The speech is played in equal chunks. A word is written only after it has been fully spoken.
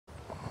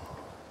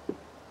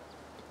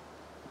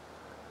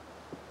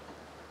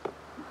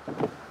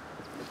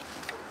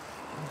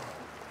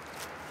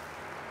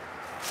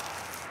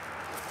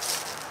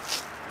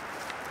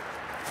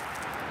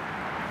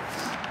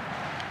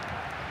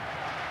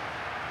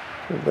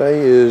Today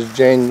is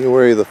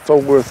January the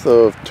 4th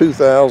of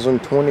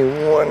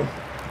 2021.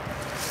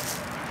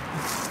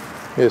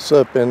 It's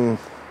up in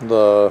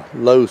the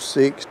low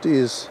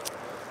 60s,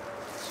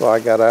 so I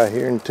got out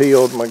here and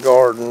tilled my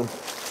garden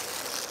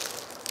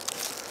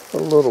a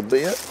little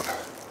bit.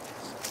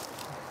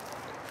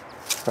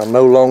 I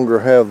no longer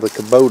have the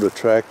Kubota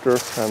tractor.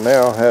 I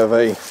now have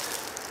a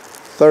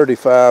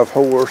 35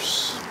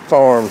 horse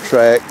farm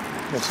track.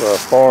 It's a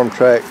Farm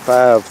Track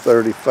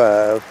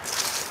 535.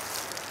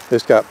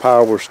 It's got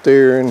power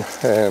steering,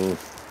 and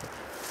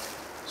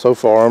so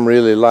far I'm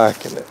really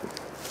liking it.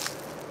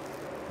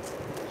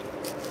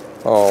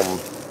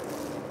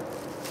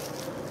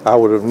 I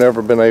would have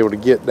never been able to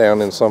get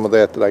down in some of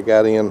that I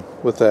got in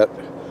with that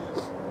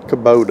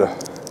Kubota.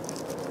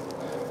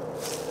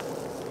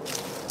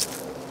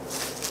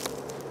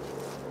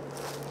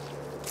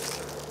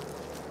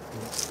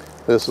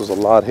 This is a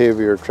lot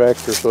heavier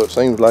tractor, so it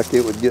seems like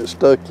it would get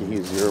stuck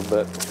easier,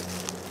 but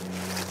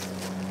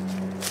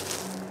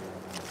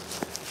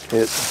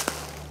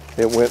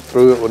it went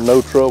through it with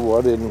no trouble.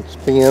 I didn't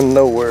spin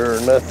nowhere or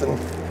nothing.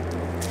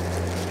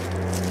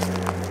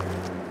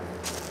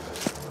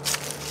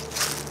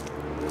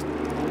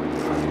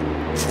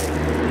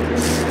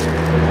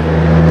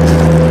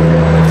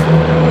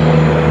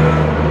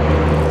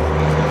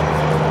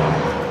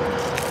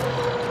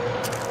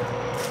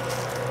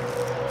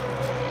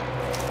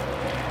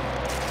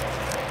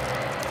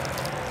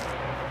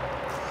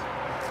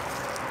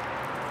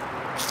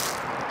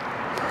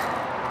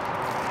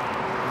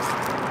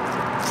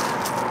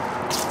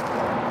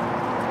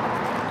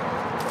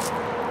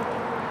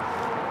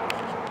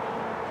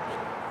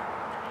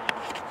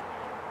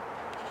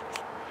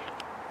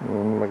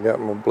 I got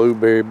my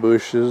blueberry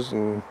bushes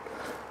and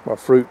my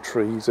fruit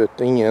trees at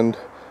the end.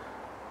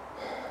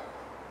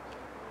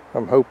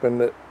 I'm hoping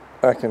that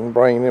I can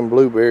bring them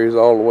blueberries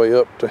all the way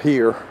up to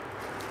here.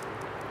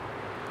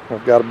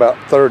 I've got about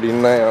 30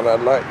 now, and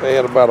I'd like to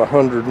add about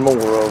 100 more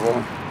of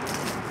them.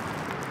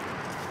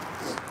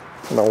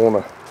 And I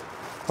want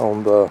to,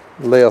 on the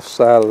left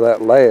side of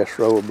that last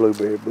row of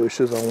blueberry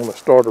bushes, I want to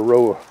start a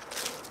row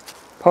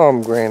of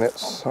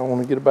pomegranates. I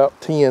want to get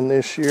about 10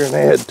 this year and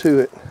add to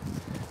it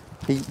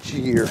each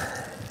year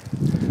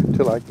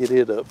till I get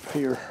it up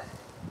here.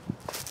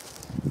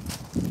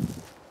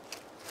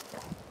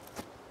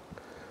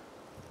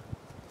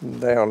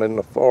 Down in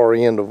the far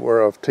end of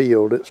where I've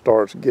tilled, it's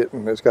got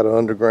an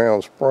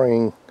underground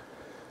spring.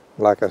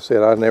 Like I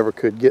said, I never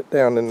could get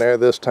down in there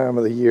this time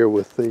of the year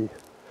with the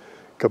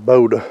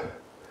Kubota.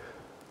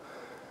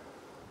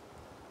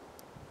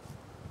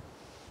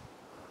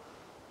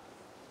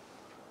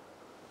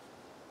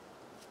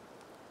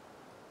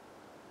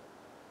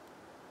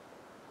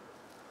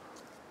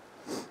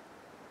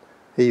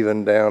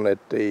 Even down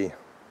at the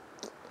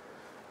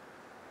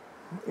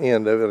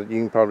end of it,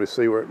 you can probably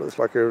see where it looks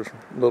like there's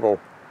a little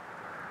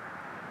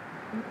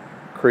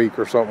creek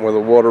or something where the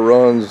water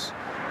runs.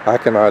 I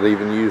cannot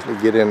even usually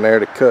get in there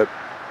to cut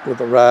with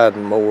a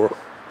riding mower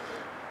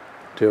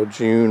till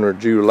June or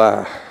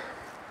July.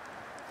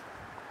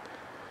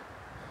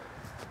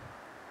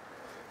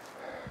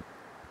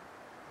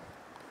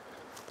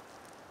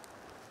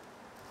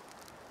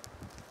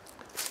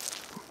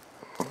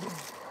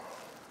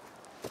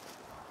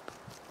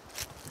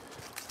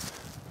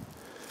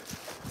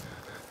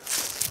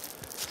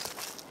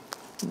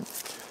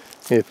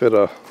 If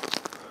it'll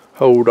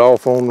hold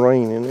off on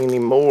raining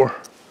anymore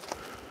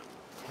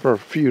for a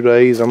few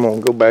days, I'm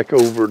gonna go back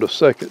over the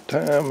second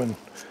time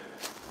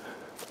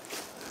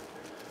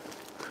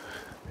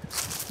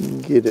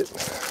and get it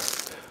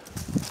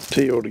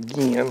tilled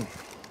again.